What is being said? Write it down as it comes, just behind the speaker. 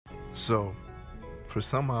So, for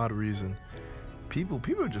some odd reason, people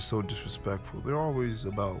are just so disrespectful. They're always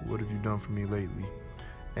about what have you done for me lately.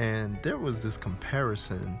 And there was this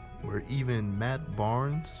comparison where even Matt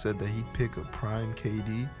Barnes said that he'd pick a prime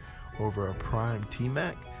KD over a prime T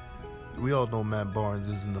Mac. We all know Matt Barnes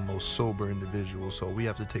isn't the most sober individual, so we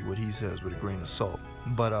have to take what he says with a grain of salt.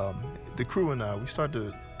 But the crew and I, we start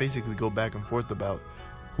to basically go back and forth about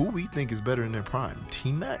who we think is better in their prime,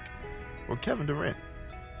 T Mac or Kevin Durant.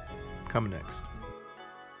 Coming next.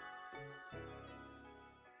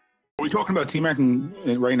 Are we talking about T-Mac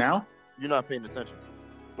right now? You're not paying attention.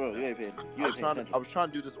 Bro, you ain't paying. I was trying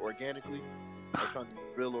to do this organically. I was trying to do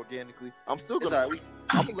it real organically. I'm still It's gonna. all right.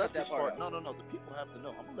 I'm gonna let that this part part. out. No. The people have to know.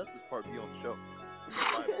 I'm gonna let this part be on the show.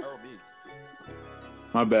 By all means.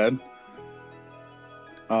 My bad.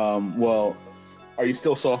 Well, are you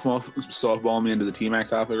still softballing me into the T-Mac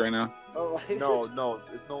topic right now? Oh, No.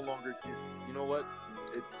 It's no longer cute. You know what?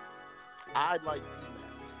 I like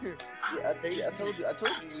T-Mac. See, I told you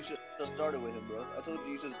you should have started with him, bro. I told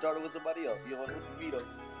you should have started with somebody else. You don't want to listen to me though.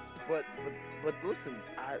 But listen,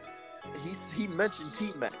 he mentioned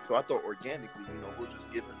T-Mac, so I thought organically, we'll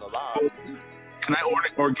just give him the lob. Can I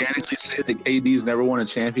organically say that KD's never won a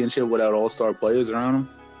championship without all-star players around him?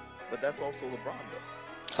 But that's also LeBron,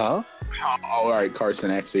 though. Huh? Oh, all right, Carson,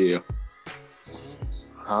 after you.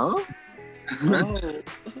 Huh? Oh.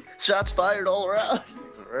 Shots fired all around.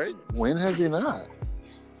 Right? When has he not?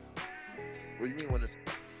 What do you mean when it's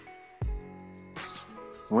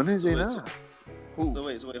When has he Wait, not? who? So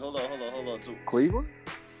wait, hold on. So Cleveland?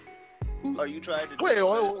 are you trying to? Wait,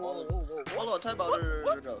 hold on. Time out.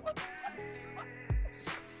 No.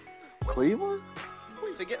 Cleveland?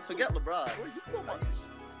 Forget LeBron. What are you talking about?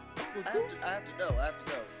 I have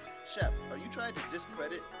to know. Shep, are you trying to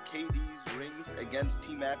discredit KD's rings against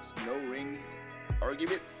T-Mac's no ring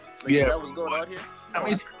argument? Like, Yeah. is that what's going on here?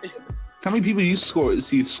 How many people you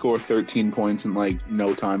score 13 points in like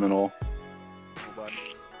no time at all?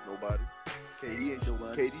 Nobody. KD ain't doing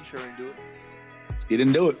it. KD sure ain't do it. He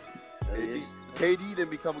didn't do it. KD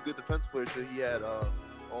didn't become a good defense player until he had all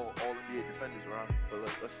NBA defenders around him. But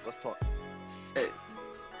let's talk. Hey.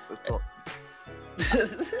 Let's talk.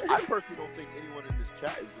 I personally don't think anyone in this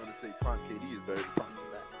chat is going to say Prime KD is better than Prime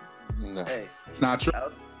T-Mac. No. Hey, Not true. I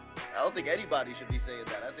don't think anybody should be saying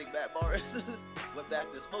that. I think Matt Barnes went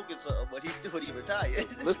back to smoking something, but he's still he retired.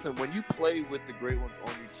 Listen, when you play with the great ones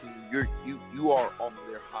on your team, you are off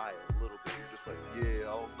their high a little bit. You're just like, yeah,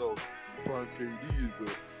 I don't know. Prime KD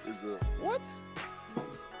is a what?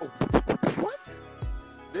 What?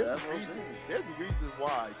 There's a reason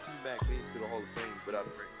why T-Mac made it to the Hall of Fame without a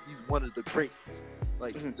ring. He's one of the greats.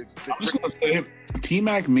 Like the I'm just gonna say,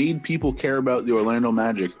 T-Mac made people care about the Orlando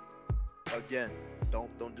Magic. again, don't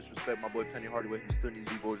disrespect my boy Penny Hardaway, who still needs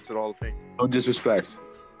to be voted to the Hall of Fame. No disrespect,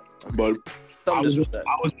 but Some I was disrespect.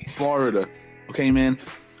 in Florida. Okay, man.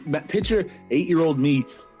 Picture 8-year-old me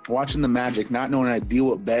watching the Magic, not knowing an idea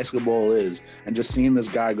what basketball is, and just seeing this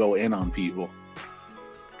guy go in on people.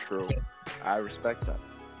 True. I respect that.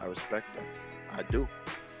 I do.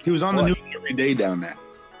 He was on the What? news every day down there.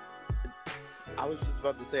 I was just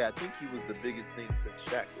about to say, I think he was the biggest thing since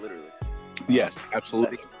Shaq, literally. Yes, I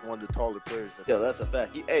absolutely. think he's one of the taller players. Yeah, that's a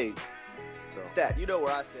fact. Hey, so. Stat, you know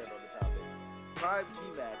where I stand on the topic. Prime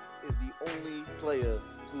T-Mac is the only player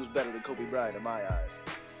who's better than Kobe Bryant in my eyes.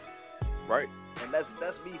 Right. And that's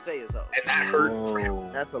me saying so. And that hurt. Whoa.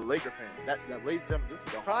 That's a Laker fan. That ladies and gentlemen,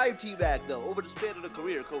 this is a Prime T-Mac, though, over the span of the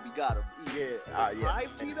career, Kobe got him. yeah. Prime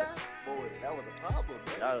T-Mac? Boy, that was a problem,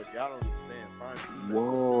 man. Y'all don't understand. Prime T-Mac.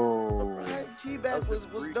 Whoa. Prime T-Mac was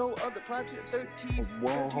freak. no other. Prime T-Mac, 13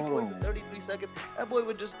 Whoa, hold points in on. 33 seconds. That boy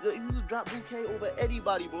would just, he would drop bouquet over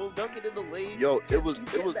anybody, bro. Dunk it in the lane. Yo, it was.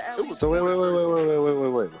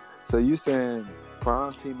 So wait. So you saying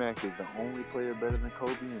Prime T-Mac is the only player better than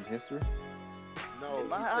Kobe in history? No, In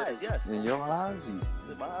my he said- eyes, yes. In your eyes? In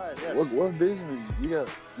my eyes, yes. What vision is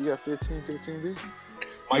you got 15 vision?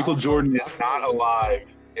 Michael Jordan is not alive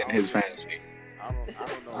in his fantasy. I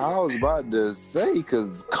don't know. I was about to say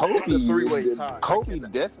because It's a three-way tie. Kobe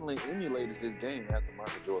definitely emulated his game after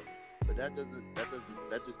Michael Jordan. But that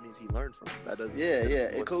just means he learned from him. That doesn't. Yeah,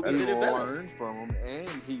 and what's Kobe better. did it He better. learned from him and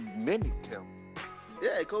he mimicked him.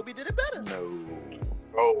 Yeah, Kobe did it better. No.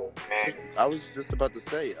 Oh man, I was just about to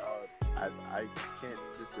say, I can't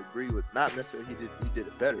disagree with, not necessarily he did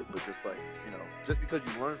it better, but just like, just because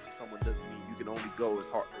you learn from someone doesn't mean you can only go as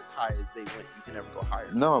high as they went. You can never go higher.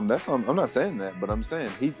 No, I'm not saying that, but I'm saying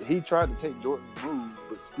he tried to take Jordan's moves,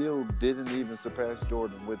 but still didn't even surpass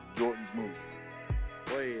Jordan with Jordan's moves.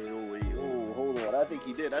 Wait. Oh, hold on. I think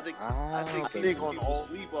he did. I think I people think on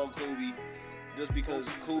sleep on Kobe just because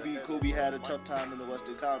Kobe had a tough time in the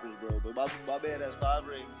Western Conference, bro. But my man has 5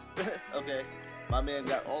 rings. Okay, my man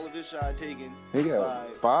got all of his shine taken. He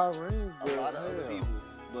got by 5 rings, a but lot of other people.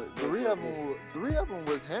 But three of them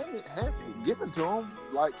was given to him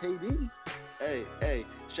like KD. Hey,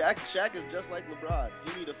 Shaq is just like LeBron.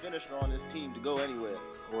 He need a finisher on his team to go anywhere.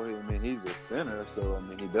 Well, I mean, he's a center, so I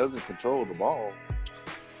mean, he doesn't control the ball.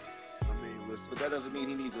 I mean, listen. But that doesn't mean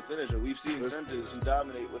he needs a finisher. We've seen centers who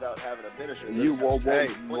dominate without having a finisher. We've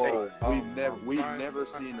never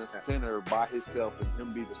seen a center by himself and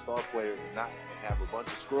him be the star player and not have a bunch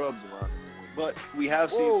of scrubs around him. But we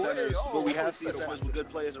have seen centers. But we have seen centers with good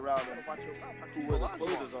players around them who were the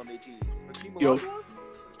closers on their team. Yo,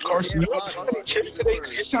 Carson, you have chips today?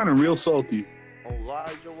 You're sounding real salty.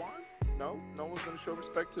 Olajuwon? No one's gonna show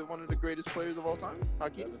respect to one of the greatest players of all time.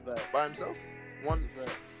 Hakeem, That's a fact. by himself.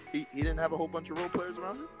 He didn't have a whole bunch of role players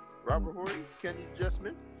around him. Robert Horry, Kenny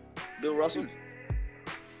Jessamine, Bill Russell.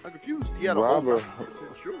 I'm confused. He had a whole bunch,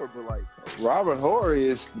 for sure, but like Robert Horry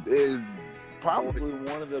is probably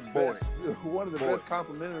one of the best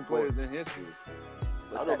complimentary players in history.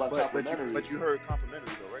 I don't know about complimentary. but you heard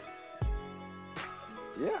complimentary though, right?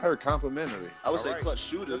 Yeah, I heard complimentary. I would say Alright. clutch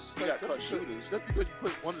shooters. He got clutch shooters. Just because you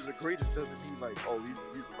put one of the greatest doesn't mean like, oh, he's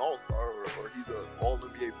an all-star or he's an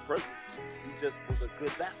all-NBA presence. He just was a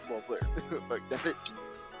good basketball player. Like, that's it.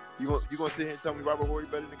 You gonna sit here and tell me Robert Horry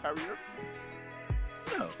better than Kyrie Irving?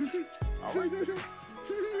 No. All right.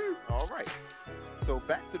 All right. So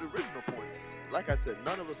back to the original point. Like I said,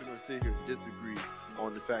 none of us are going to sit here and disagree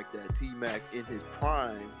on the fact that T-Mac in his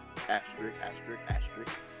prime, asterisk,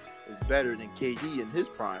 is better than KD in his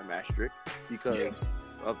prime, asterisk, because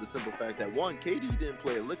of the simple fact that, one, KD didn't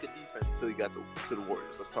play a lick of defense until he got to the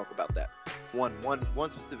Warriors. Let's talk about that. One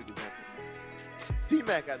specific example.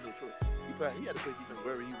 T-Mac had no choice. He had to play defense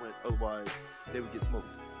wherever he went, otherwise they would get smoked.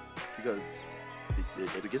 Because they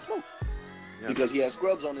would get smoked. You know Because he has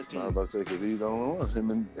scrubs on his I was team. about to say, because he's the only one, him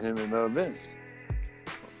and Vince.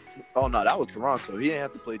 Oh, no, that was Toronto. He didn't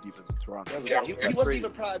have to play defense in Toronto. He wasn't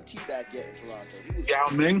even prime T-back yet in Toronto. He was Yao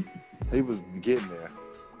Ming. He was getting there.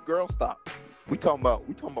 Girl, stop. We talking about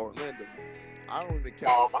Orlando. I don't even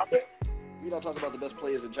Oh, count. my bad. We're not talking about the best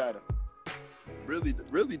players in China. Really,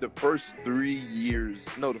 the first 2 years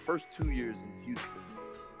in Houston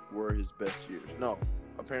were his best years. No,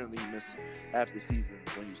 apparently he missed half the season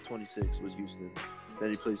when he was 26 was Houston. Then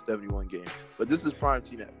he played 71 games. But this is prime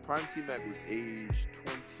T-Mac. Prime T-Mac was age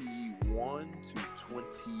 21 to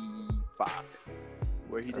 25,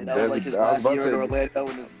 where he didn't. That was like his last year in Orlando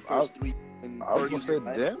in his first 3. I was gonna say,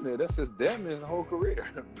 damn near. That's his whole career.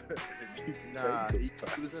 Nah, he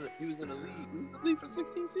was in the league. He was in the league for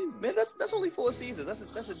 16 seasons. Man, that's only 4 seasons. That's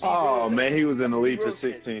a Oh man, he was in the league for Rose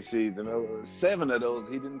 16 seasons. 7 of those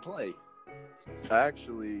he didn't play.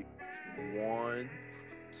 Actually, 1,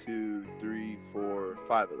 2, 3, 4,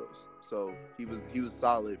 5 of those. So he was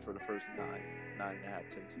solid for the first 9.5,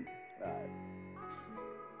 10 seasons.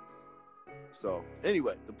 So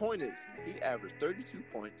anyway, the point is he averaged 32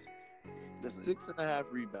 points, 6.5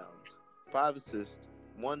 rebounds, 5 assists,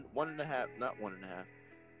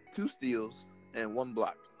 2 steals, and 1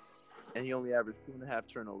 block. And he only averaged 2.5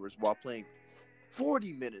 turnovers while playing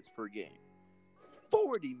 40 minutes per game.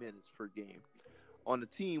 40 minutes per game. On a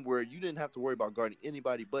team where you didn't have to worry about guarding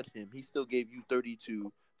anybody but him, he still gave you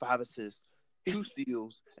 32, 5 assists, 2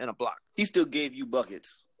 steals, and a block. He still gave you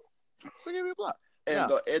buckets. Still gave you a block.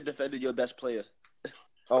 And defended your best player.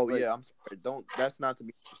 Oh, yeah, I'm sorry. That's not to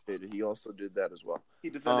be stated. He also did that as well.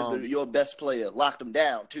 He defended your best player, locked him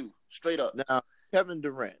down, too. Straight up. Now, Kevin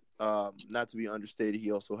Durant, not to be understated,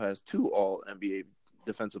 he also has 2 all-NBA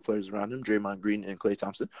defensive players around him, Draymond Green and Klay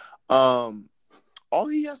Thompson. All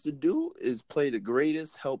he has to do is play the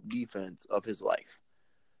greatest help defense of his life.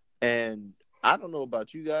 And I don't know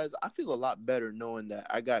about you guys. I feel a lot better knowing that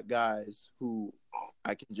I got guys who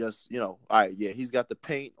I can just, all right, yeah, he's got the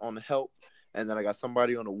paint on the help, and then I got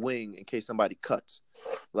somebody on the wing in case somebody cuts.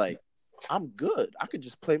 Like, I'm good. I could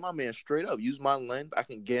just play my man straight up, use my length. I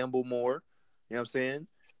can gamble more. You know what I'm saying?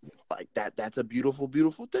 Like, that's a beautiful,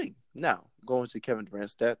 beautiful thing. Now, going to Kevin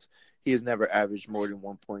Durant's stats, he has never averaged more than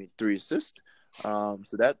 1.3 assists. So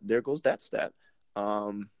there goes that stat.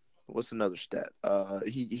 What's another stat?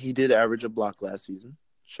 He did average a block last season.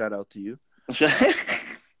 Shout out to you.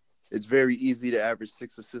 It's very easy to average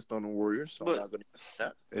 6 assists on the Warriors, so I'm not going to use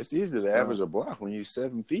that. It's easy to average a block when you're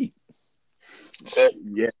 7 feet.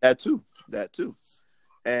 Yeah, that too.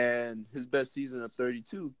 And his best season of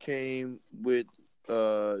 32 came with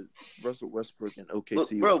Russell Westbrook and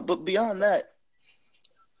OKC. But beyond that,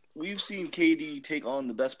 we've seen KD take on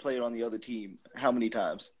the best player on the other team how many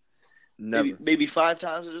times? Never. Maybe 5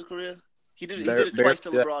 times in his career. He did it twice to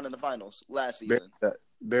LeBron in the finals last season.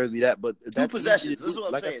 Barely that, but Two possessions. This is what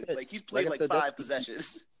I'm like saying. Said, like he's played like 5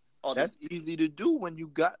 possessions. That's easy to do when you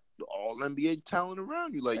got all NBA talent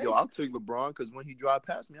around you. Like, yo, I'll take LeBron because when he drive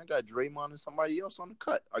past me, I got Draymond and somebody else on the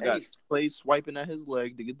cut. I got Klay swiping at his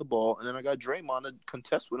leg to get the ball, and then I got Draymond to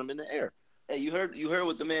contest with him in the air. Hey, you heard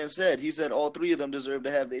what the man said. He said all 3 of them deserve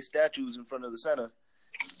to have their statues in front of the center.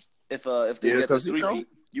 If they get this 3-peat.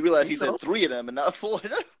 You realize he said 3 of them and not 4 of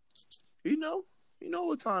them. You know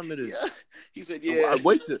what time it is. Yeah. He said, yeah.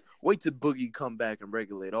 Wait till Boogie come back and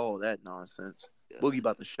regulate all that nonsense. Yeah. Boogie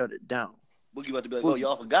about to shut it down. Boogie about to be like, oh,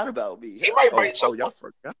 y'all forgot about me. He might write something. Oh, y'all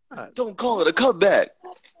forgot. Don't call it a comeback.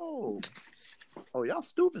 Oh, y'all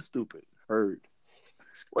stupid. Heard.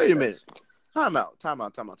 Wait a minute. Time out.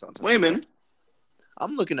 Wait a minute.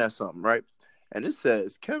 I'm looking at something, right? And it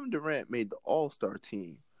says Kevin Durant made the All-Star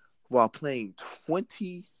team while playing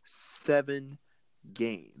 27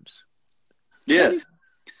 games. Yeah.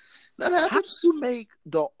 That happens. How do you make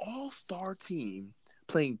the All-Star team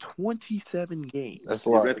playing 27 games? That's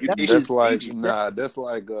like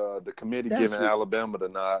the committee giving Alabama the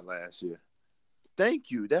nod last year.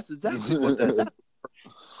 Thank you. That's exactly what that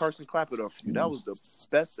Carson, clap it up for you. That was the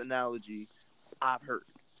best analogy I've heard.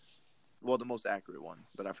 Well, the most accurate one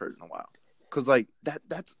that I've heard in a while. Because like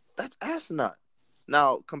that's asinine.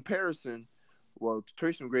 Now, comparison. Well,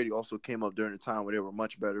 Tracy McGrady also came up during a time where there were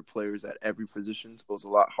much better players at every position, so it was a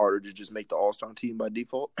lot harder to just make the All-Star team by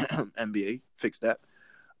default. NBA fixed that.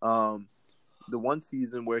 The one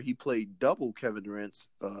season where he played double Kevin Durant's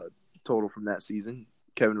total from that season,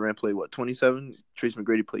 Kevin Durant played 27, Tracy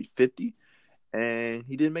McGrady played 50, and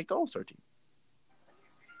he didn't make the All-Star team.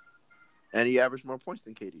 And he averaged more points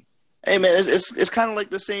than KD. Hey man, it's kind of like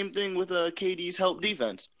the same thing with KD's help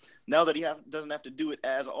defense. Now that he doesn't have to do it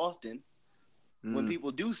as often. When people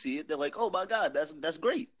do see it, they're like, "Oh my God, that's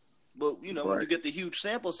great." But when you get the huge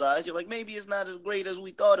sample size, you're like, maybe it's not as great as we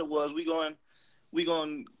thought it was. We going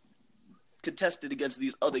contest it against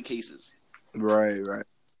these other cases. Right.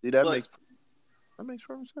 See, that makes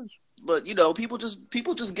perfect sense. But people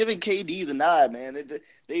just giving KD the nod, man.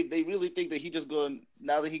 They really think that he just going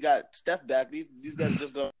now that he got Steph back. These guys are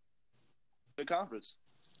just going to the conference.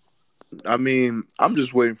 I mean, I'm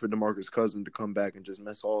just waiting for DeMarcus Cousins to come back and just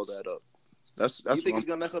mess all that up. That's you think he's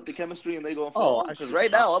gonna mess up the chemistry and they gonna fall? Because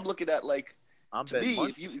right now I'm looking at if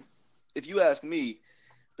you ask me,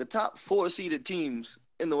 the top 4 seeded teams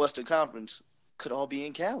in the Western Conference could all be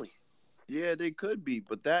in Cali. Yeah, they could be,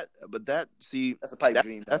 but that's a pipe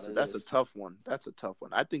dream. That's a tough one. That's a tough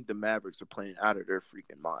one. I think the Mavericks are playing out of their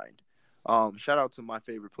freaking mind. Shout out to my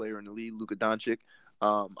favorite player in the league, Luka Doncic.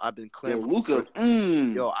 I've been clamoring.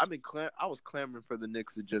 I was clamoring for the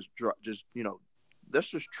Knicks to just drop. Let's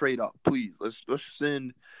just trade up, please. Let's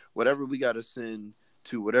send whatever we got to send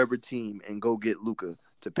to whatever team and go get Luka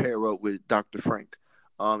to pair up with Dr. Frank.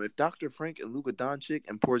 If Dr. Frank and Luka Doncic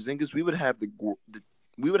and Porzingis, we would have the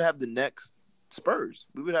next Spurs.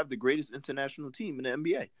 We would have the greatest international team in the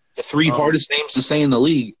NBA. The 3 hardest names to say in the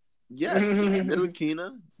league. Yeah,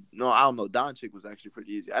 Ntilikina. No, I don't know. Doncic was actually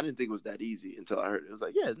pretty easy. I didn't think it was that easy until I heard it. It was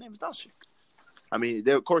like, yeah, his name is Doncic. I mean,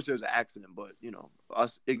 of course, there's an accident, but,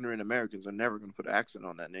 us ignorant Americans are never going to put an accent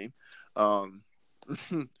on that name.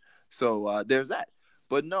 So there's that.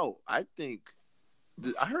 But no, I think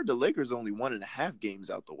I heard the Lakers only 1.5 games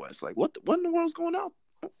out the West. Like, what in the world's going on?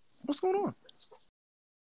 What's going on?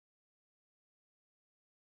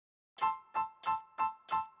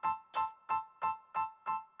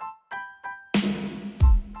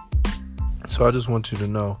 So I just want you to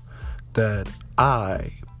know that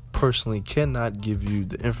I personally cannot give you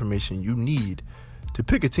the information you need to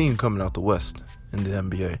pick a team coming out the West in the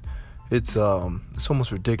NBA. It's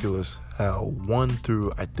almost ridiculous how 1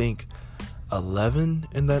 through I think 11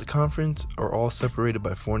 in that conference are all separated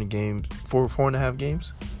by 4.5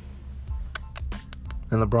 games.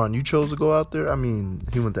 And LeBron, you chose to go out there. I mean,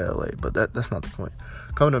 he went to LA, but that's not the point.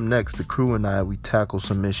 Coming up next, the crew and I, we tackle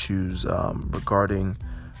some issues regarding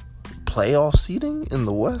playoff seeding in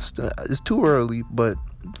the West. It's too early, but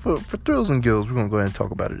for thrills and gills, we're going to go ahead and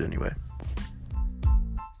talk about it anyway.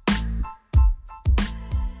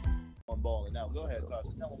 Now, go ahead,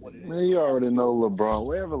 Carson. Tell them what it is. Man, you already know LeBron.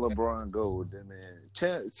 Wherever LeBron goes,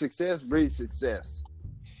 man, success breeds success.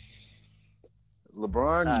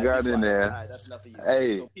 LeBron got in there. All right, that's enough of you.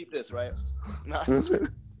 Hey. So keep this, right?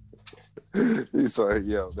 He's like,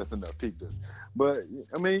 that's enough. Peep this. But,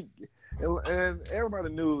 I mean, and everybody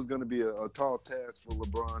knew it was going to be a tall task for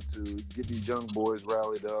LeBron to get these young boys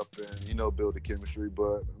rallied up and, build the chemistry.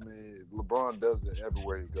 But, I mean, LeBron does it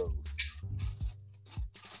everywhere he goes.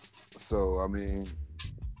 So, I mean,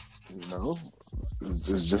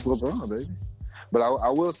 It's just LeBron, baby. But I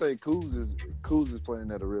will say Kuz is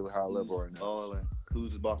playing at a really high level right now. Balling. Kuz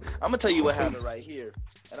is balling. I'm gonna tell you what happened right here,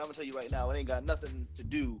 and I'm gonna tell you right now. It ain't got nothing to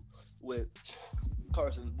do with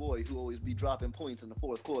Carson's boy, who always be dropping points in the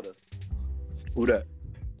fourth quarter. Who that?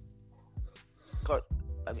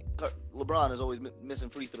 LeBron is always missing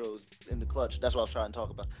free throws in the clutch. That's what I was trying to talk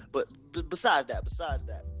about. But besides that,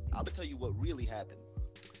 I'm gonna tell you what really happened.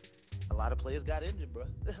 A lot of players got injured, bro.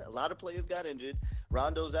 A lot of players got injured.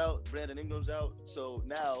 Rondo's out, Brandon Ingram's out. So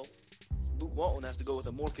now Luke Walton has to go with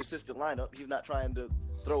a more consistent lineup. He's not trying to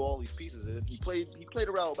throw all these pieces in. He played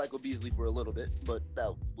around with Michael Beasley for a little bit, but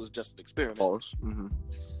that was just an experiment. Pause. Mm-hmm.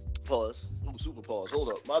 Pause. Ooh, super pause. Hold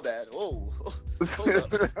up. My bad. Oh, hold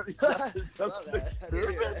up.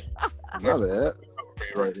 My bad.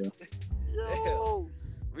 Right now. Yo.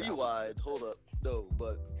 Rewind. Hold up. No,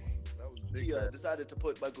 but he decided to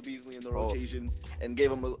put Michael Beasley in the rotation and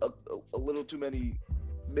gave him a little too many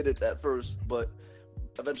minutes at first, but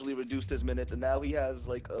eventually reduced his minutes, and now he has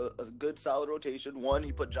like a good solid rotation. One,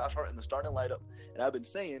 he put Josh Hart in the starting lineup, and I've been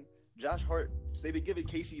saying Josh Hart, they've been giving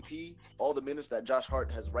KCP all the minutes that Josh Hart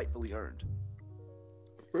has rightfully earned.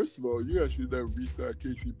 First of all, you actually never re-signed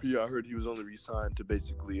KCP. I heard he was only re-signed to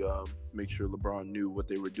basically make sure LeBron knew what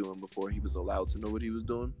they were doing before he was allowed to know what he was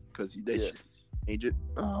doing, because they should change it.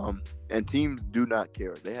 And teams do not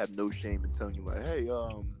care. They have no shame in telling you, like, hey,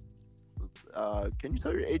 can you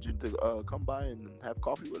tell your agent to come by and have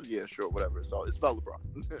coffee with us? Yeah, sure, whatever. It's about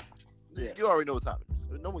LeBron. Yeah. You already know what time it is.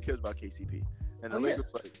 No one cares about KCP. And the Lakers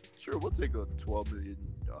like, sure, we'll take a $12 million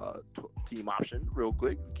team option real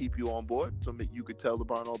quick, keep you on board, so you could tell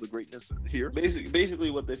LeBron all the greatness here. Basically,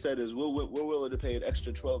 what they said is we're willing to pay an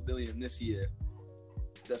extra $12 billion this year.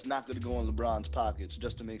 That's not going to go in LeBron's pockets,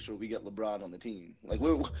 just to make sure we get LeBron on the team. Like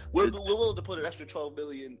we're willing to put an extra $12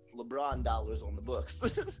 billion LeBron dollars on the books,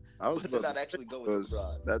 but they're not actually going to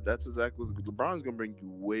LeBron. That's exactly what LeBron's going to bring you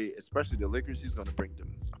way, especially the Lakers. He's going to bring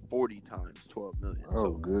them 40 times $12 million.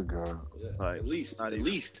 Oh, so, good God! Yeah. Like, at least.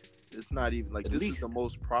 It's not even like this is the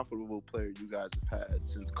most profitable player you guys have had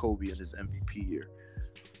since Kobe in his MVP year.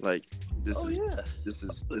 Like this is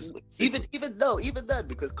even then,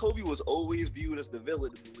 because Kobe was always viewed as the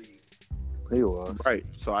villain in the league. He was right.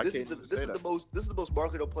 So this is the most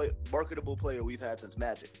marketable player we've had since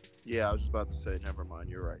Magic. Yeah, I was just about to say. Never mind.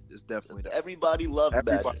 You're right. It's definitely everybody loved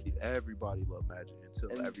Magic. Everybody loved Magic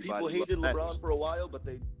until everybody. People hated LeBron for a while, but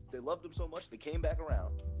they loved him so much they came back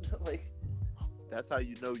around. Like that's how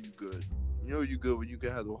you know you good. You know you good when you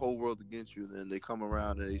can have the whole world against you, and then they come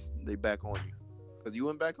around and they back on you because you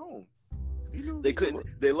went back home. You know, they couldn't.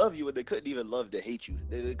 They love you, but they couldn't even love to hate you.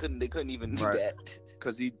 They couldn't even do that.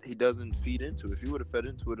 Because he doesn't feed into it. If he would have fed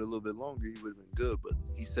into it a little bit longer, he would have been good. But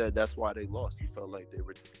he said that's why they lost. He felt like they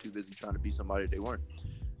were too busy trying to be somebody they weren't.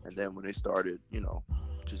 And then when they started,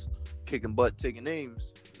 just kicking butt, taking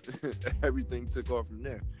names, everything took off from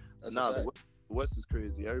there. The West is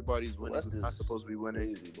crazy. Everybody's winning. It's not supposed to be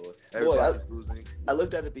winning. Crazy, boy. Everybody's losing. I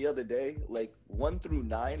looked at it the other day. Like 1 through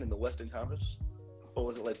 9 in the Western Conference. Or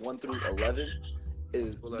was it like 1 through 11?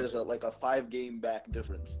 There's a 5-game back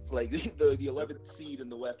difference. Like the 11th seed in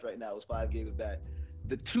the West right now is 5 games back.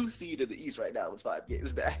 The 2 seed in the East right now is 5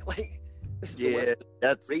 games back. Like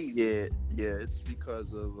that's crazy. Yeah. It's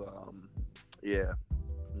because of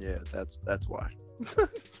That's why.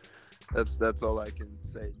 That's all I can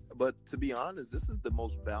say. But to be honest, this is the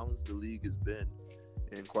most balanced the league has been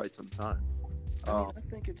in quite some time. I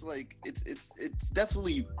think it's like it's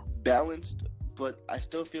definitely balanced. But I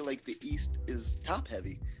still feel like the East is top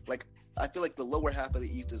heavy. Like I feel like the lower half of the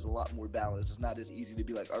East is a lot more balanced. It's not as easy to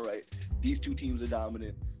be like, all right, these 2 teams are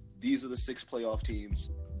dominant. These are the 6 playoff teams.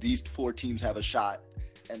 These 4 teams have a shot,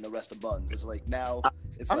 and the rest are buns. It's like now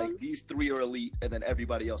it's like these 3 are elite, and then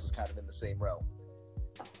everybody else is kind of in the same realm.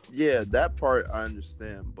 Yeah, that part I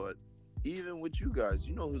understand. But even with you guys,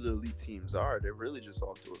 you know who the elite teams are. They're really just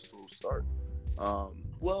off to a slow start.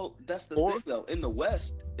 Well, that's the thing, though. In the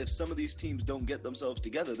West, if some of these teams don't get themselves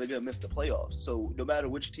together, they're going to miss the playoffs. So no matter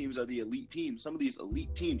which teams are the elite teams, some of these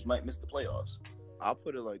elite teams might miss the playoffs. I'll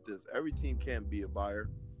put it like this. Every team can't be a buyer.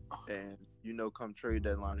 And, come trade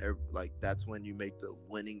deadline, that's when you make the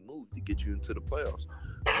winning move to get you into the playoffs.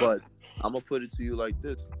 But I'm going to put it to you like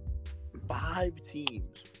this. 5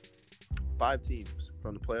 teams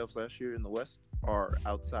from the playoffs last year in the West are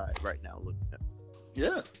outside right now looking at.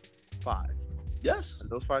 Yeah. 5. Yes. And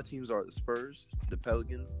those 5 teams are the Spurs, the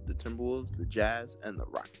Pelicans, the Timberwolves, the Jazz, and the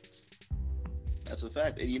Rockets. That's a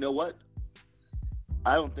fact. And you know what?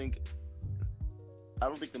 I don't think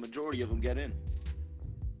the majority of them get in.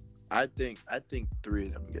 I think 3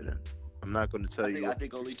 of them get in. I'm not going to tell you. I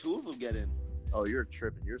think only 2 of them get in. Oh, you're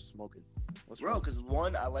tripping. You're smoking. Bro, because I'm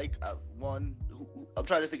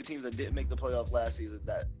trying to think of teams that didn't make the playoff last season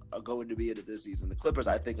that are going to be in it this season. The Clippers,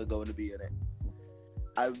 I think, are going to be in it.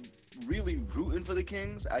 I'm really rooting for the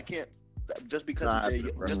Kings. I can't just because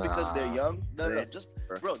they're young. Just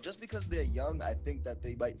because they're young, I think that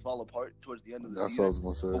they might fall apart towards the end of the season. That's what I was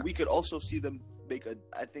gonna say. But we could also see them make a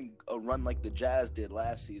run like the Jazz did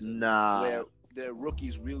last season. Where their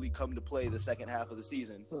rookies really come to play the second half of the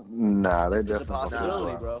season. It's a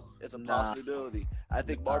possibility, bro. It's a possibility. I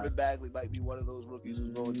think Marvin Bagley might be one of those rookies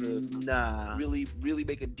who's going to really, really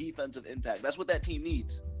make a defensive impact. That's what that team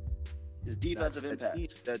needs. Is defensive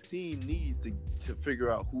impact. That team needs to figure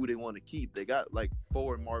out who they want to keep. They got like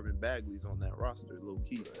 4 Marvin Bagleys on that roster, low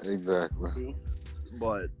key. Exactly.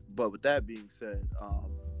 But with that being said,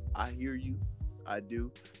 I hear you. I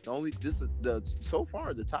do. So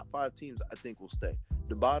far the top 5 teams I think will stay.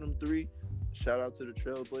 The bottom 3, shout out to the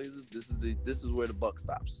Trailblazers. This is where the buck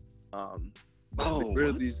stops. The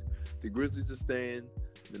Grizzlies are staying.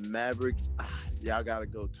 The Mavericks, y'all gotta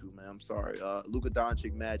go to, man. I'm sorry. Luka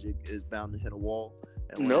Doncic Magic is bound to hit a wall.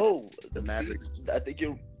 The Mavericks. I think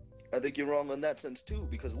you're wrong on that sense too,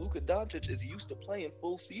 because Luka Doncic is used to playing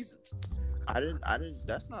full seasons. I didn't.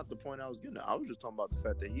 That's not the point I was getting at. I was just talking about the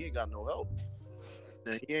fact that he ain't got no help.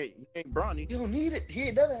 And he ain't Bronny. You don't need it. He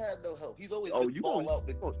ain't never had no help. He's always been ball out.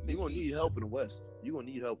 You gonna need help in the West. You gonna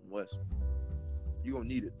need help in the West. You gonna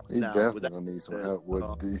need it. He definitely gonna need some help with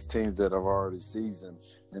these teams that have already seasoned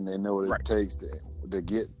and they know what it takes to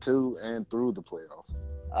get to and through the playoffs.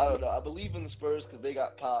 I don't know. I believe in the Spurs because they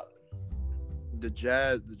got Pop. The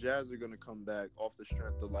Jazz are gonna come back off the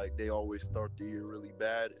strength of like they always start the year really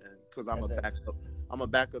bad, and because I'm a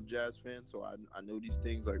backup Jazz fan, so I know these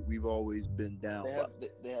things. Like we've always been down.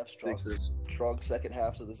 They have strong second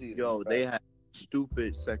halves of the season. Yo, they have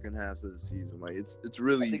stupid second halves of the season. Like it's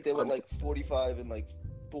really. I think they went like 45 and like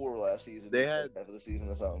 4 last season. They had half of the season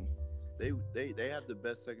or something. They have the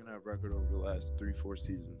best second half record over the last 3-4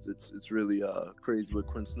 seasons. It's really crazy what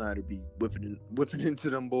Quinn Snyder be whipping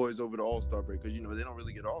into them boys over the All-Star break, because they don't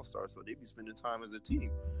really get All-Stars, so they be spending time as a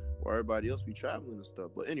team while everybody else be traveling and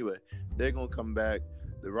stuff. But anyway, they're gonna come back.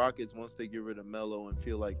 The Rockets, once they get rid of Melo and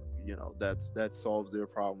feel like that solves their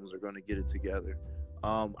problems, are gonna get it together.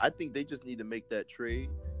 I think they just need to make that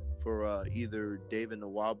trade for either David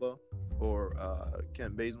Nwaba or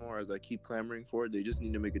Kent Bazemore, as I keep clamoring for it. They just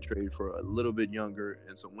need to make a trade for a little bit younger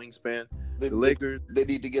and some wingspan. The Lakers, they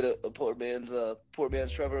need to get a poor man's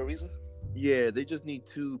Trevor Ariza. Yeah, they just need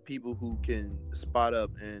 2 people who can spot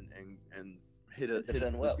up and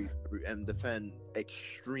defend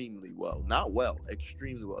extremely well. Not well,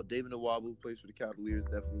 extremely well. David Nwaba, who plays for the Cavaliers,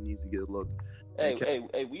 definitely needs to get a look. Hey,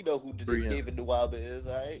 we know who David Nwaba is,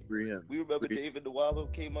 all right? We remember David Nwaba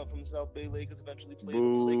came up from the South Bay Lakers, eventually played for the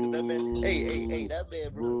Lakers. That man, that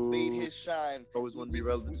man made his shine. Always want to be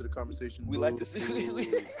relevant to the conversation. We like to see.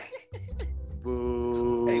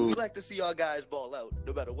 Boo. Hey, we like to see our guys ball out,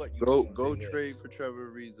 no matter what. Go trade for Trevor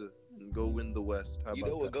Ariza and go win the West. How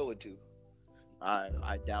about we're going to.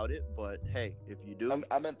 I doubt it, but hey, if you do,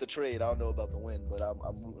 I meant the trade. I don't know about the win, but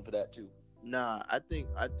I'm rooting for that too. Nah, I think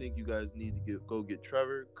you guys need to go get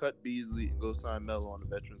Trevor, cut Beasley, and go sign Melo on the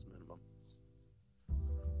veterans minimum.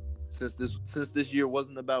 Since this year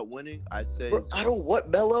wasn't about winning, I say Bro, I don't want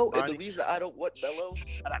Melo, and the reason I don't want Melo.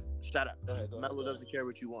 Shut up. Go ahead, Melo doesn't care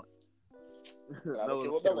what you want. I don't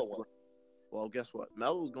care what Melo wants. Well, guess what?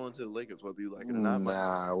 Melo's going to the Lakers, whether you like it or not.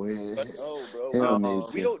 Nah, we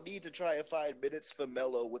don't need to try and find minutes for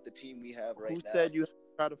Melo with the team we have right now. Who said you have to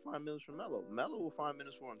try to find minutes for Melo? Melo will find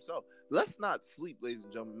minutes for himself. Let's not sleep, ladies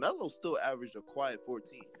and gentlemen. Melo still averaged a quiet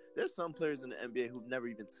 14. There's some players in the NBA who've never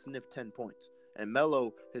even sniffed 10 points. And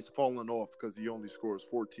Melo has fallen off because he only scores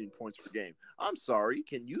 14 points per game. I'm sorry.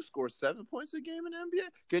 Can you score 7 points a game in the NBA?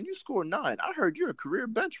 Can you score 9? I heard you're a career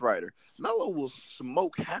bench writer. Melo will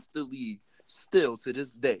smoke half the league still to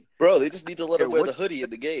this day. Bro, they just need to let him wear the hoodie in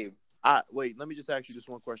the game. Wait, let me just ask you this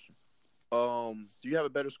one question. Do you have a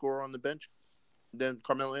better scorer on the bench than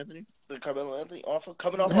Carmelo Anthony? Carmelo Anthony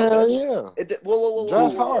coming off? Hell yeah. Whoa.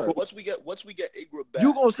 Josh Hart. Once we get Ingram back,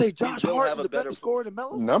 you gonna say Josh Hart is a better scorer than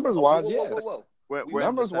Melo? Numbers wise, yes.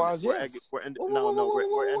 Numbers wise, yes.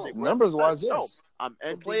 Numbers wise, yes. I'm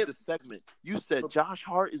ending the segment. You said Josh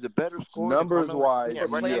Hart is a better scorer. Numbers wise, yes.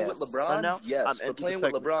 Playing with LeBron, now, yes. For playing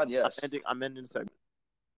with LeBron, yes. I'm ending the segment.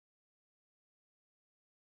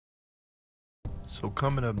 So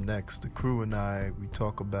coming up next, the crew and we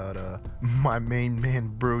talk about my main man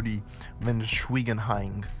Brody Van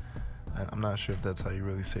Schwiegenheim. I'm not sure if that's how you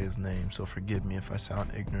really say his name, so forgive me if I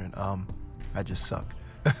sound ignorant. I just suck.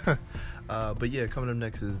 But yeah, coming up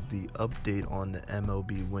next is the update on the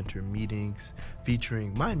MLB winter meetings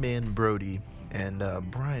featuring my man Brody and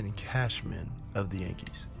Brian Cashman of the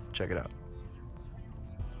Yankees. Check it out.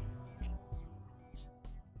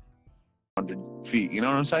 100 feet. You know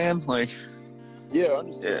what I'm saying? Like, Yeah, I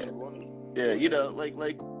understand.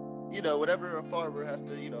 Yeah, whenever a farmer has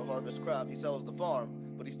to, harvest crop, he sells the farm,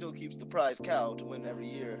 but he still keeps the prize cow to win every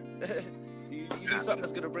year. you need something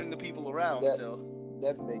that's going to bring the people around still.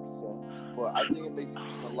 That makes sense, but I think it makes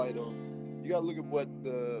sense in the light of you got to look at what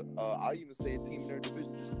I even say a team in their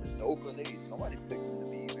division, the Oakland A's. Nobody picked them to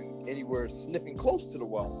be even anywhere sniffing close to the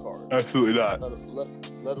wild card. absolutely not.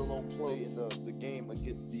 Let alone play in the game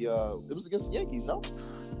against it was against the Yankees, no?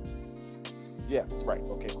 Yeah, right.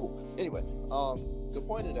 Okay, cool. Anyway, the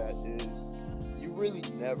point of that is you really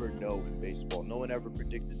never know in baseball. No one ever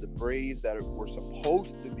predicted the Braves that were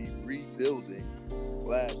supposed to be rebuilding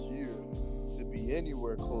last year to be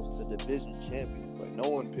anywhere close to division champions. Like, no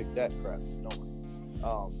one picked that crap. No one.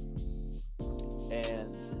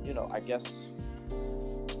 And, I guess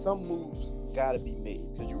some moves got to be made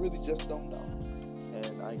because you really just don't know.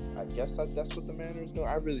 And I guess that's what the Mariners do.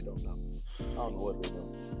 I really don't know. I don't know what they're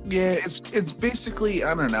doing. Yeah, it's basically,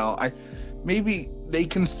 I don't know. Maybe they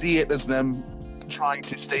can see it as them trying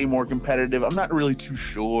to stay more competitive. I'm not really too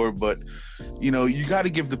sure, but you got to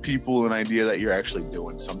give the people an idea that you're actually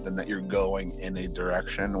doing something, that you're going in a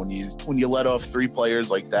direction. When you let off 3 players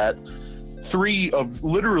like that, 3 of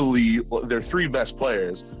literally their 3 best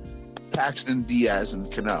players, Paxton, Diaz,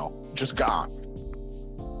 and Cano, just gone.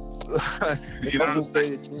 You know what I'm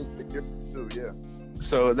saying? Yeah.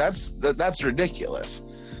 So that's ridiculous.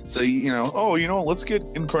 So let's get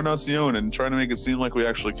Encarnacion and try to make it seem like we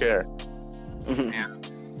actually care.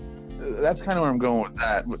 Mm-hmm. That's kind of where I'm going with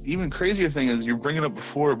that. But even crazier thing is you're bringing up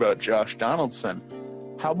before about Josh Donaldson.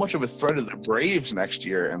 How much of a threat are the Braves next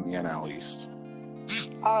year in the NL East?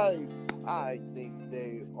 I think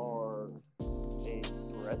they are a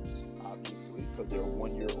threat, obviously, because they're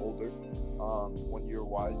 1 year older, 1 year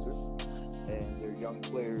wiser, and they're young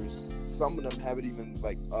players. Some of them haven't even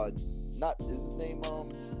not is his name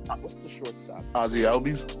what's the shortstop? Ozzie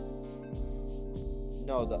Albies?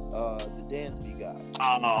 No, the Dansby guy.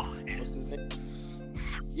 Oh, what's his name?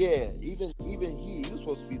 Yeah, even he was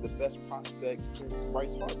supposed to be the best prospect since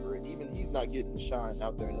Bryce Harper, and even he's not getting the shine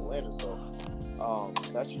out there in Atlanta. So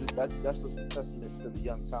that's just a testament to the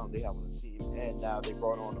young talent they have on the team. And now they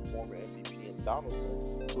brought on a former MVP in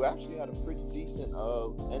Donaldson, who actually had a pretty decent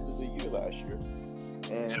end of the year last year.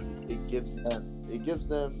 And it gives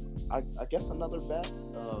them I guess another bat.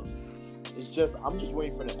 I'm just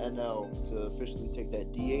waiting for the NL to officially take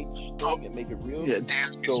that DH thing and make it real. Yeah,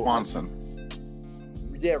 Dansby Swanson.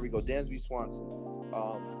 There we go, Dansby Swanson.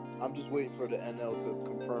 I'm just waiting for the NL to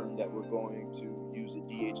confirm that we're going to use the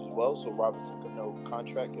DH as well, so Robinson Cano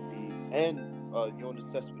contract can be, and Yoenis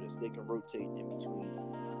Cespedes, they can rotate in between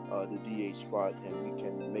the DH spot, and we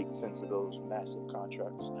can make sense of those massive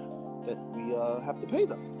contracts that we have to pay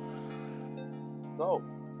them. So,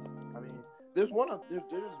 I mean, there's one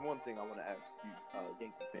thing I want to ask you,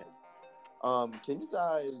 Yankee fans. Can you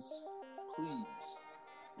guys please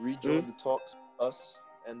rejoin the talks with us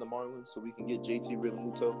and the Marlins so we can get JT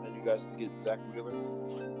Realmuto and you guys can get Zach Wheeler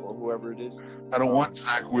or whoever it is? I don't want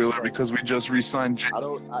Zach Wheeler because we just re-signed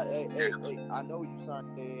JT. I know you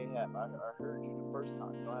signed AAF. I heard you the first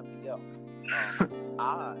time. You don't have to yell.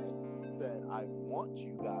 I said I want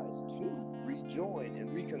you guys to rejoin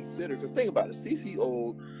and reconsider, because think about it, CC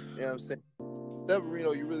old, you know what I'm saying?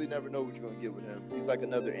 Severino, you really never know what you're gonna get with him. He's like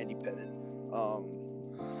another Andy Pettit.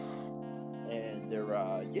 And they're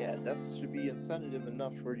that should be incentive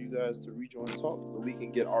enough for you guys to rejoin talk so we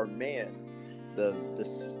can get our man, the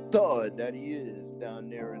stud that he is down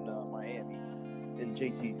there in Miami, in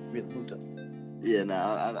JT Realmuto. Yeah,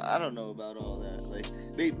 I don't know about all that. Like,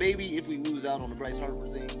 maybe if we lose out on the Bryce Harper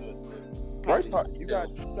thing, Bryce Harper, you guys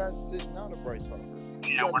sitting out of Bryce Harper.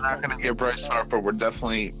 Yeah, we're not going to get Bryce Harper. We're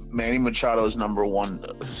definitely Manny Machado's number one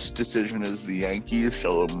decision is the Yankees.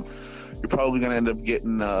 So you're probably going to end up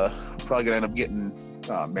getting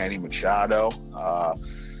Manny Machado.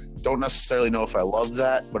 Don't necessarily know if I love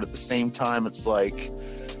that, but at the same time, it's like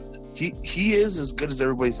he is as good as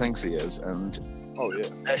everybody thinks he is, and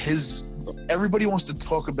everybody wants to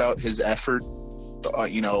talk about his effort.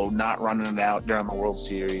 Not running it out during the World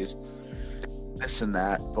Series, this and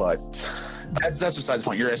that, but. That's besides the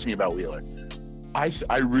point. You're asking me about Wheeler.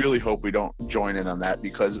 I really hope we don't join in on that,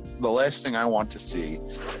 because the last thing I want to see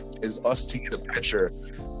is us to get a pitcher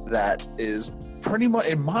that is pretty much,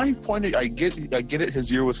 in my point of, I get it,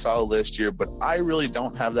 his year was solid last year, but I really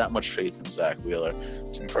don't have that much faith in Zach Wheeler,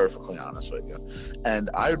 to be perfectly honest with you. And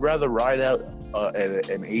I'd rather ride out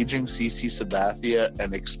an aging CC Sabathia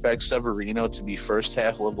and expect Severino to be first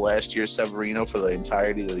half of last year's Severino for the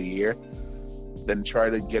entirety of the year than try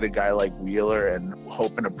to get a guy like Wheeler and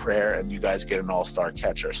hope in a prayer and you guys get an all-star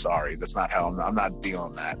catcher. Sorry, that's not how I'm not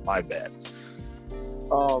dealing that. My bad.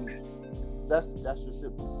 That's just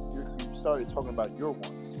it. You started talking about your wants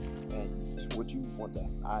and what you want. That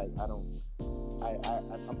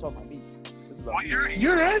I'm talking about me. This is about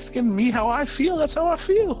you're asking me how I feel. That's how I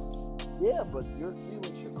feel. Yeah, but your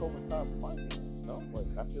feelings should coincide with my feelings. No,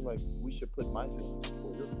 like I feel like we should put my feelings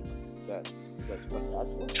before your feelings. Is that too much to ask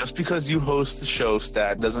for? Just because you host the show,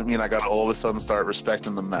 Stat, doesn't mean I got to all of a sudden start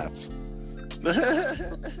respecting the Mets. Okay.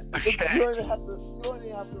 You don't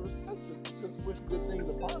even have to respect us. Just wish good things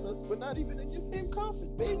upon us. We're not even in your same conference,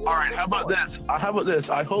 baby. All right, how about this?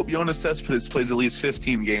 I hope Yoenis Cespedes plays at least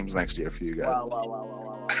 15 games next year for you guys.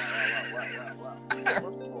 Wow. First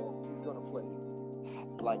of all, he's gonna play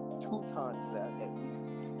like 2 times that at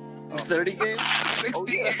least. 30 games?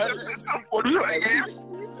 16 games? At least 30. You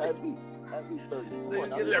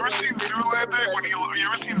ever seen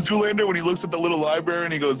Zoolander when he looks at the little library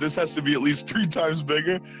and he goes, "This has to be at least 3 times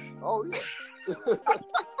bigger"? Oh yeah.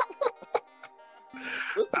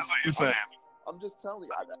 That's what you're saying. I'm just telling you,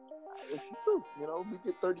 it's the truth. You know, we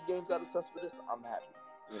get 30 games out of Cespedes, I'm happy.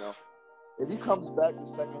 You know, if he comes back the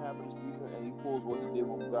second half of the season and he pulls what he did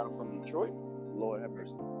when we got him from Detroit, Lord have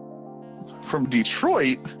mercy. From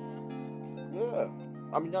Detroit? Yeah.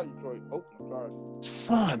 I mean, not Detroit. Oakland, sorry.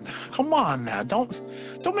 Son, come on now. Don't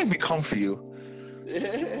make me come for you.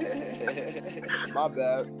 My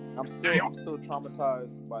bad. I'm still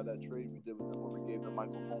traumatized by that trade we did with them when we gave them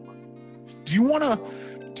Michael Homer. Do you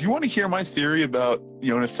wanna hear my theory about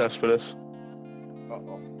Yoenis Cespedes?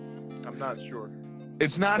 Uh-oh. I'm not sure.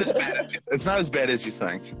 It's not as bad as you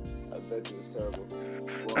think. I bet you it's terrible.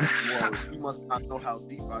 Well, you must not know how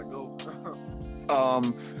deep I go.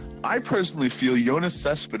 I personally feel Yoenis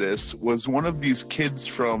Cespedes was one of these kids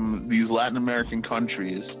from these Latin American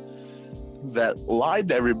countries that lied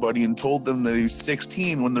to everybody and told them that he's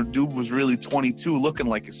 16 when the dude was really 22, looking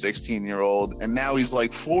like a 16-year-old, and now he's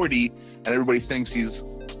like 40, and everybody thinks he's,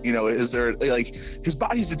 you know, his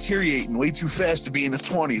body's deteriorating way too fast to be in his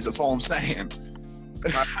 20s. That's all I'm saying.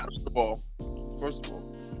 First of all,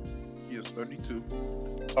 he is 32.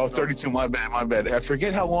 Oh, 32, my bad. I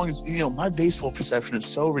forget how long is, my baseball perception is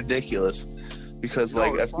so ridiculous because,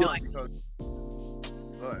 I feel like...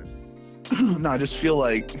 No, I just feel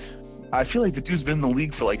like the dude's been in the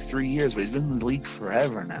league for like 3 years, but he's been in the league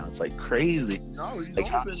forever now. It's like crazy. No, he's only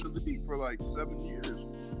been in the league for like 7 years,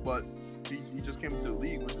 but he just came into the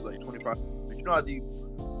league when he was like 25. But you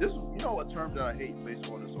know what term that I hate in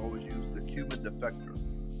baseball that's always used? The Cuban defector.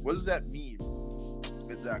 What does that mean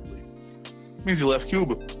exactly? It means he left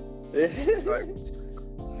Cuba. Right?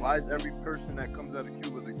 Why is every person that comes out of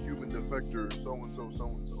Cuba the Cuban defector so and so?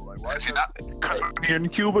 Like, why? Because when you're in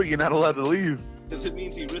Cuba, you're not allowed to leave. Because it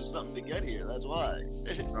means he risked something to get here. That's why.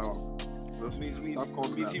 No. It means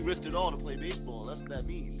he risked it all to play baseball. That's what that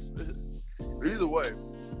means. Either way,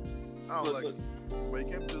 I don't like it. But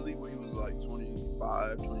he came to the league when he was like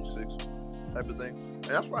 25, 26 type of thing. And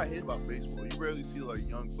that's what I hate about baseball. You rarely see like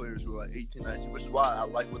young players who are like 18, 19, which is why I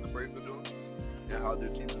like what the Braves are doing and how their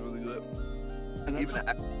team is really good. And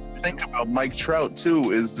think about Mike Trout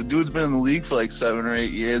too. Is the dude's been in the league for like 7 or 8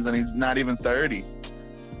 years, and he's not even 30.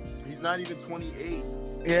 He's not even 28.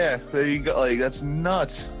 Yeah, there you go. Like, that's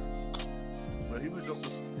nuts. But he was just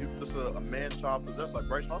a man-child possessed. Like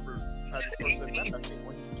Bryce Harper had the first at Mets, I think,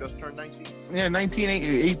 when he just turned 19. Yeah,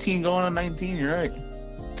 18 going on 19. You're right.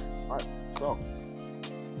 All right. So,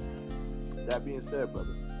 that being said,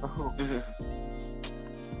 brother. That's what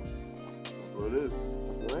it is.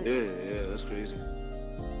 Right? Yeah, that's crazy.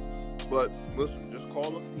 But listen, just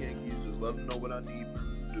call up the Yankees. Just let them know what I need for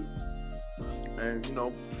them to do. And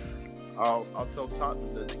I'll tell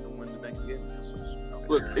Tottenham that they can win the next game.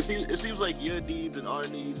 Look, it seems like your needs and our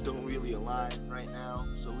needs don't really align right now,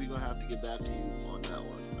 so we're gonna have to get back to you on that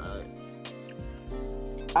one. All right.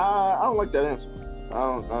 I don't like that answer.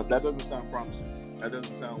 That doesn't sound promising. That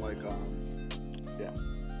doesn't sound like I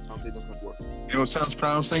don't think that's gonna work. You know what sounds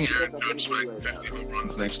promising? Aaron Judge like 50 home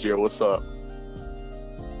runs next year. What's up?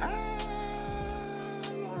 I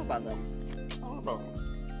don't know about that one.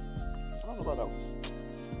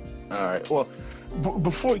 All right. Well,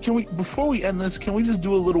 before we end this, can we just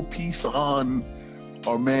do a little piece on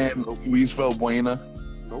our man Luis Valbuena?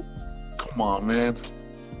 Nope. Come on, man.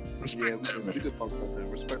 Yeah, we could talk about that.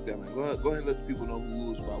 Respect that, man. Go ahead and let the people know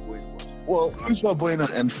who Luis Balbuena was. Well, Luis Balbuena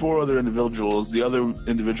and 4 other individuals. The other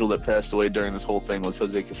individual that passed away during this whole thing was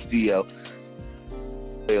Jose Castillo.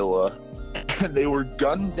 They were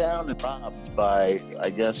gunned down and robbed by,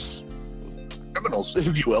 I guess, criminals,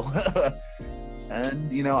 if you will.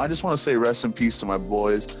 And, I just want to say rest in peace to my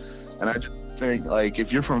boys. And I just think, like,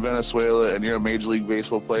 if you're from Venezuela and you're a Major League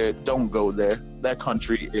Baseball player, don't go there. That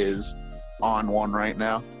country is on one right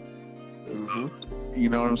now. Mm-hmm. You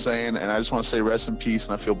know what I'm saying? And I just want to say rest in peace,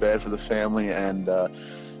 and I feel bad for the family. And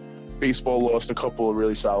baseball lost a couple of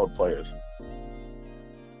really solid players.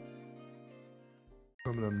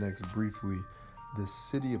 Coming up next, briefly, the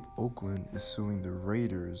city of Oakland is suing the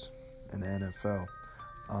Raiders and the NFL.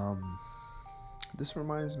 This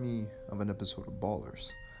reminds me of an episode of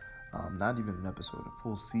Ballers. Not even an episode, a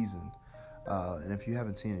full season. And if you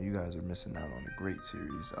haven't seen it, you guys are missing out on a great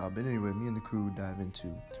series. But anyway, me and the crew dive into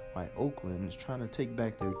why Oakland is trying to take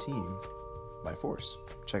back their team by force.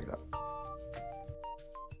 Check it out.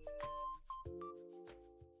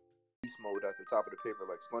 Beast mode at the top of the paper,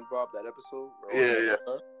 like SpongeBob, that episode. Yeah.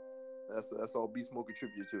 That's all Beast Mode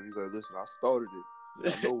contributed to. He's like, listen, I started it.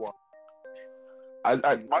 Yeah, I know why.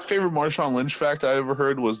 My favorite Marshawn Lynch fact I ever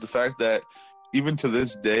heard was the fact that even to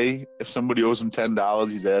this day, if somebody owes him $10,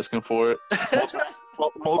 he's asking for it.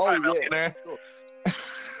 Multi-millionaire. Oh, yeah,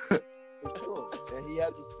 for sure. And he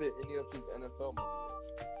hasn't spent any of his NFL money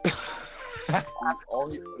yet.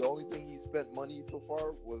 The only thing he spent money so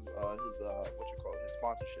far was his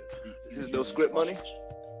sponsorship. His no script money.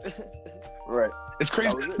 Right. It's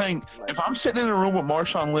crazy to think. If I'm sitting in a room with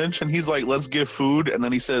Marshawn Lynch and he's like, "Let's get food," and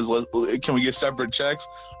then he says, "Can we get separate checks?"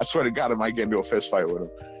 I swear to God, I might get into a fist fight with him.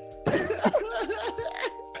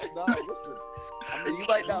 Nah, listen. I mean, you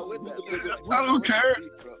might not win that. I don't care.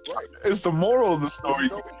 Right. It's the moral of the story.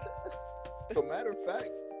 So, matter of fact,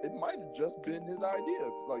 it might have just been his idea.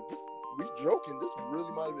 Like, this, we joking. This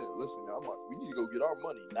really might have been. Listen, we need to go get our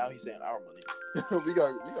money. Now he's saying our money. we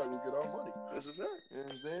gotta go get our money. That's a fact. You know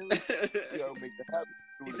what I'm saying? We gotta make that happen.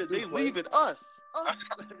 He said they leaving us.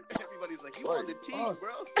 Everybody's like, you on the team, us.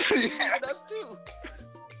 bro. You leaving us too.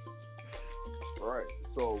 Right.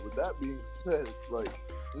 So with that being said, like,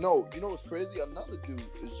 no, you know what's crazy? Another dude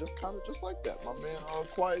is just kind of just like that. My man,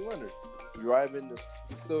 Kawhi Leonard, driving this.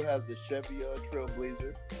 He still has the Chevy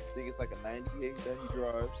Trailblazer. I think it's like a '98 that he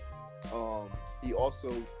drives. He also,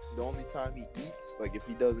 the only time he eats, like if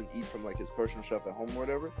he doesn't eat from like his personal chef at home or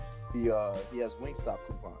whatever, he has Wingstop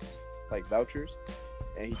coupons, like vouchers,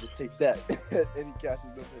 and he just takes that and he cashes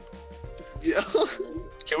them in. Yeah.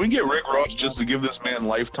 Can we get Rick Ross just to give this man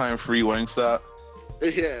lifetime free Wingstop?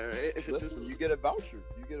 Yeah, right. Listen, you get a voucher.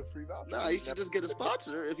 You get a free voucher. Nah, you should just get a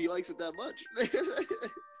sponsor if he likes it that much.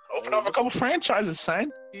 Open up a couple franchises,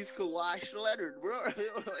 son. He's Kawhi Leonard, bro.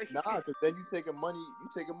 Like, nah, because then you taking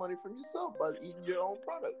money from yourself by eating your own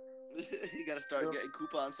product. You gotta start getting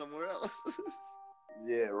coupons somewhere else.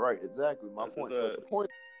 Yeah, right. Exactly. My That's point. what But the point.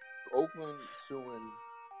 Oakland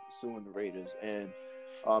suing the Raiders, and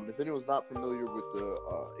if anyone's not familiar with the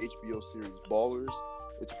HBO series Ballers,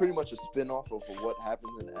 it's pretty much a spin-off of what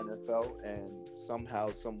happens in the NFL, and somehow,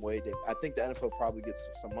 some way, I think the NFL probably gets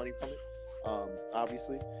some money from it,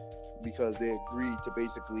 obviously, because they agreed to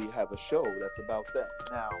basically have a show that's about that.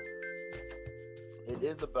 Now, it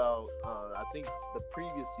is about, I think the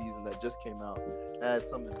previous season that just came out had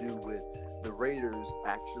something to do with the Raiders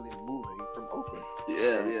actually moving from Oakland.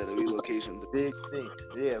 Yeah, the relocation. The big thing.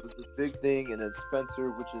 Yeah, it was this big thing, and then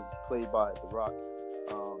Spencer, which is played by The Rock,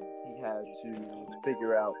 he had to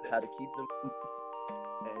figure out how to keep them,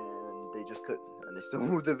 and they just couldn't, and they still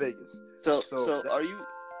moved to Vegas. So are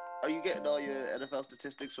you getting all your NFL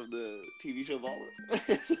statistics from the TV show Ballers?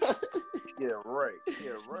 Yeah, right.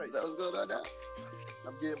 Yeah, right. Is that what's going on now?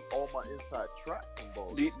 I'm getting all my inside track from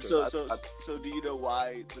Ballers. So do you know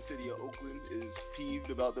why the city of Oakland is peeved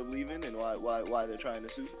about them leaving, and why they're trying to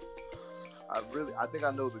sue? I think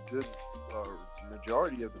I know the good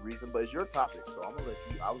majority of the reason, but it's your topic, so I'm gonna let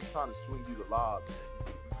you. I was trying to swing you the lob,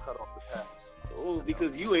 and you cut off the pass. Oh,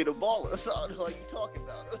 because you ain't a baller, so I don't know what you talking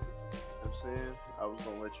about. You know what I'm saying? I was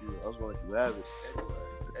gonna let you have it.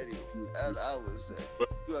 Anyway, as I was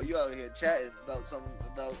saying, you out here chatting about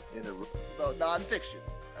about non-fiction.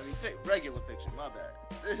 I mean, regular fiction. My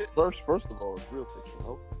bad. First of all, it's real fiction.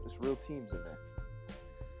 Oh, there's real teams in there.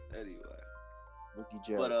 Anyway, Ricky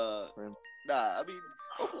Jerry. But I mean,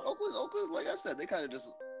 Oakland, like I said, they kind of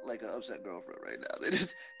just like an upset girlfriend right now.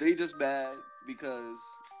 They just mad because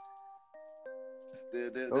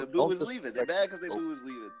the boo was leaving. They're mad because their boo was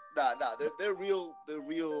leaving. Nah. Their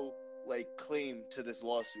real like claim to this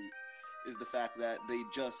lawsuit is the fact that they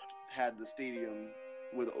just had the stadium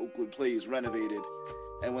where the Oakland plays renovated,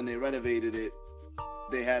 and when they renovated it,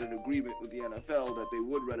 they had an agreement with the NFL that they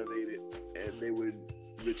would renovate it and they would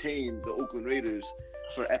retain the Oakland Raiders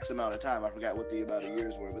for X amount of time. I forgot what the amount of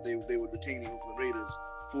years were, but they would retain the Oakland Raiders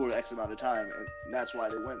for X amount of time, and that's why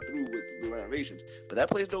they went through with the renovations. But that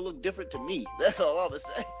place don't look different to me. That's all I'm gonna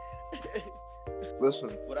say. Listen,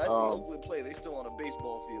 When I see Oakland play, they still on a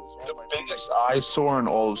baseball field. So The I'm like, biggest eyesore in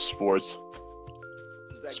all of sports,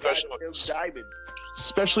 is that especially guy Bill Diamond?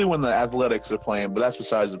 especially when the Athletics are playing. But that's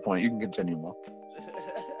besides the point. You can continue, Mo.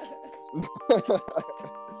 But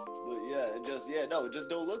yeah, it just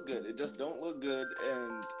don't look good. It just don't look good,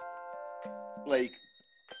 and like,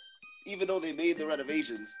 even though they made the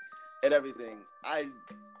renovations and everything, I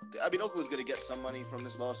mean, Oakland's gonna get some money from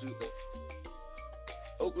this lawsuit.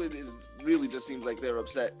 Oakland really just seems like they're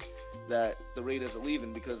upset that the Raiders are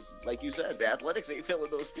leaving because, like you said, the Athletics ain't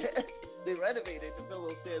filling those stands. They renovated to fill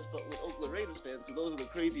those stands, but with Oakland Raiders fans, because those are the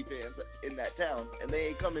crazy fans in that town, and they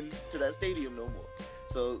ain't coming to that stadium no more.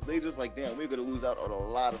 So they just like, damn, we're gonna lose out on a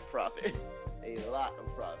lot of profit, a lot of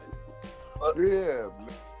profit. yeah,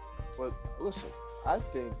 but listen, I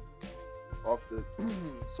think off the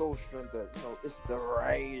sole strength that it's the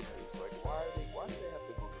Raiders. Like, why do they have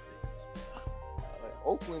to go to Vegas? Like,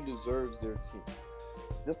 Oakland deserves their team,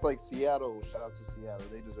 just like Seattle. Shout out to Seattle;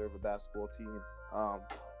 they deserve a basketball team.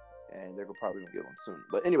 And they're probably gonna get one soon.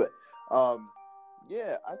 But anyway,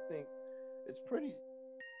 yeah, I think it's pretty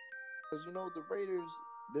because the Raiders.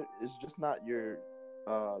 It's just not your,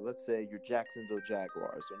 let's say your Jacksonville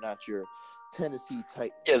Jaguars. They're not your Tennessee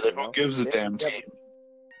Titans. Yeah, who gives a damn team?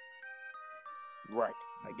 Right.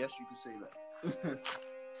 I guess you could say that.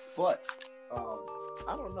 But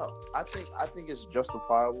I don't know. I think it's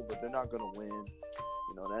justifiable, but they're not gonna win.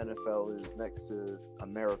 The NFL is next to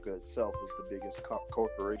America itself is the biggest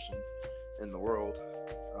corporation in the world.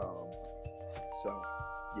 So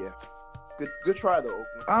yeah, good try though,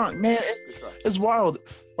 Oakland. Man, Good try. it's wild.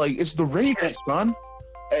 Like, it's the Raiders, son.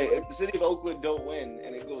 Hey, if the city of Oakland don't win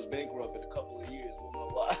and it goes bankrupt in a couple of years, we'll know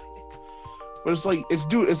why. But it's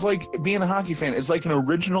like being a hockey fan. It's like an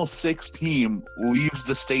original six team leaves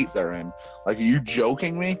the state they're in. Like, are you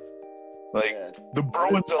joking me? Like, Yeah. the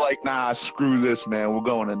Bruins are like, nah, screw this, man. We're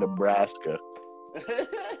going to Nebraska.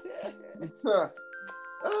 That's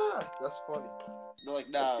funny. They're like,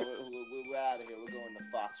 nah, we're out of here. We're going to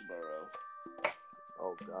Foxborough.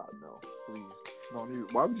 Oh God, no! Please, don't even.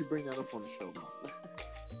 Why would you bring that up on the show, bro?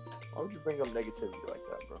 Why would you bring up negativity like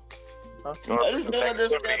that, bro? Huh? I just don't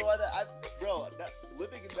understand why that.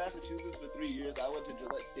 Living in Massachusetts for 3 years, I went to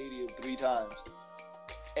Gillette Stadium 3 times,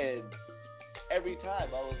 and every time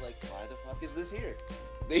I was like, why the fuck is this here?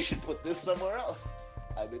 They should put this somewhere else.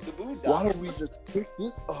 I'm in the Boondocks. Why don't we just pick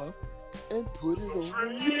this up and put it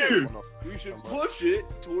over here? We should push it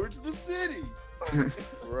towards the city.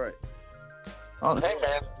 Right. Oh, hey,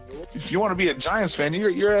 man. If you want to be a Giants fan,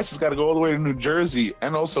 your ass has got to go all the way to New Jersey,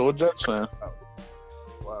 and also a Jets fan.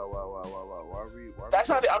 Wow. Why That's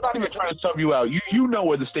not. I'm not even trying to sub you out. You know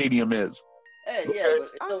where the stadium is. Hey, yeah,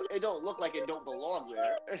 but it don't look like it don't belong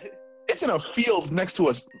there. It's in a field next to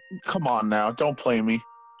us. Come on now, don't play me.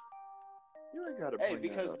 You ain't gotta Hey, bring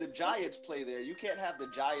because that the Giants play there. You can't have the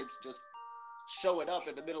Giants just showing up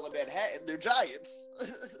in the middle of Manhattan. They're Giants. They're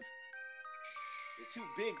too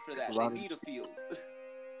big for that. They need a field.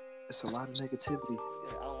 It's a lot of negativity.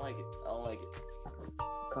 Yeah, I don't like it.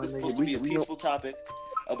 This is supposed to be a peaceful topic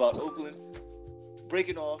about Oakland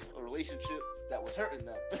breaking off a relationship that was hurting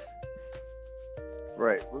them.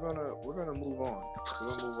 Right. We're gonna move on.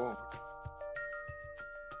 We're gonna move on.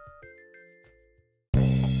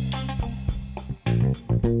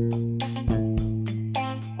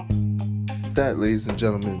 That, ladies and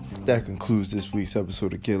gentlemen, that concludes this week's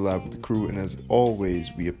episode of Get Live with the Crew. And as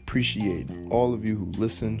always, we appreciate all of you who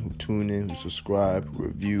listen, who tune in, who subscribe, who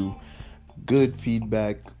review, good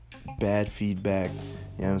feedback, bad feedback. You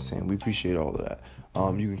know what I'm saying? We appreciate all of that.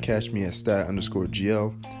 You can catch me at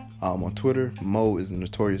stat_GL. On Twitter. Mo is the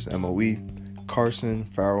notorious MOE. Carson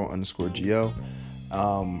Farrell _GL.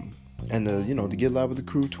 And the Get Live with the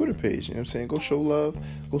Crew Twitter page. You know what I'm saying? Go show love,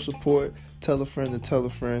 go support, tell a friend to tell a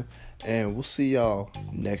friend, and we'll see y'all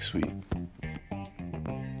next week.